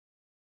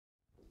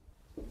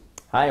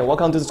Hi,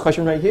 welcome to this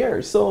question right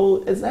here.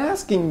 So it's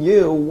asking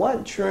you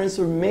what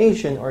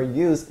transformation are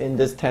used in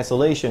this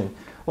tessellation.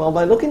 Well,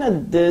 by looking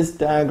at this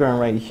diagram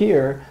right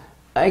here,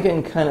 I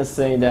can kind of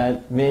say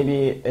that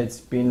maybe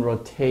it's been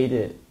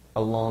rotated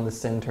along the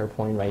center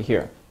point right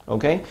here.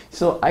 Okay,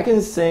 so I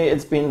can say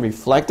it's been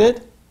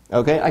reflected.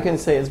 Okay, I can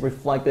say it's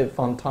reflected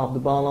from top to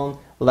bottom,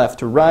 left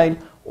to right,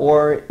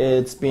 or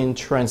it's been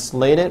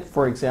translated,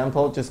 for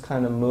example, just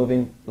kind of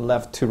moving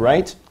left to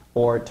right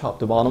or top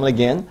to bottom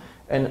again.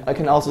 And I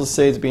can also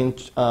say it's been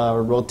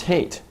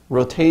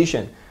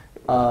rotation,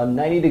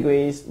 90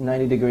 degrees,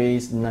 90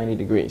 degrees, 90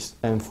 degrees,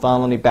 and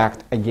finally back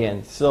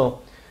again. So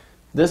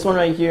this one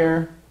right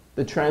here,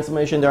 the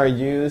transformation that I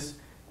use,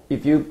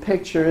 if you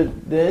picture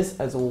this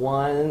as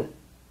one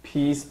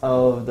piece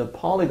of the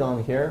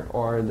polygon here,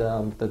 or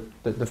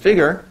the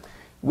figure,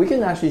 we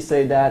can actually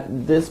say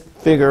that this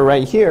figure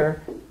right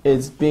here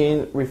is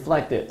being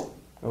reflected.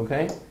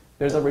 Okay,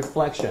 there's a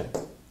reflection.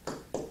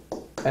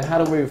 And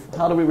how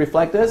do we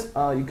reflect this?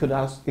 You could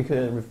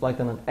reflect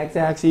on an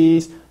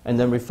x-axis and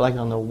then reflect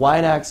on the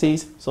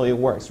y-axis, so it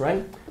works,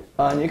 right?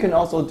 And you can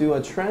also do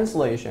a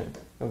translation.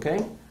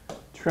 Okay,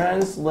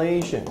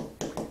 translation.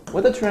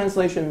 What the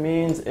translation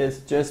means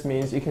is just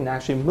means you can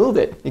actually move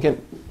it. You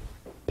can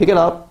pick it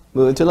up,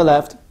 move it to the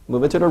left,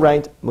 move it to the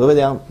right, move it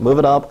down, move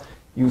it up.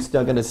 You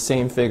still get the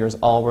same figures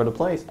all over the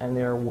place, and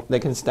they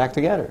can stack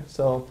together.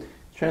 So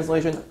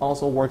translation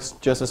also works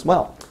just as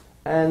well.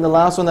 And the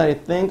last one that I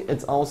think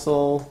it's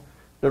also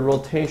the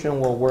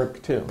rotation will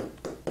work too.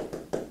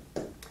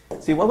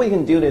 See, what we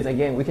can do is,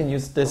 again, we can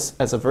use this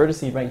as a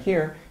vertice right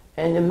here.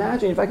 And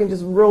imagine if I can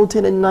just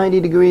rotate it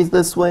 90 degrees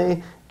this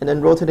way, and then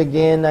rotate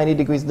again 90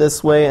 degrees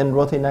this way, and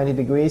rotate 90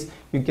 degrees,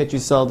 you get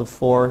yourself the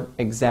 4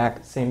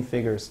 exact same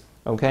figures.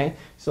 Okay?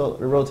 So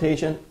the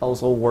rotation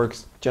also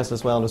works just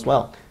as well as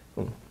well.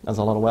 That's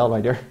a lot of well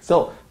right there.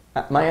 So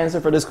my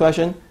answer for this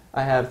question,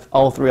 I have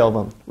all 3 of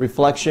them: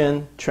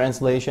 reflection,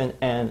 translation,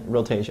 and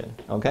rotation.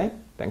 Okay?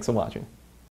 Thanks for watching.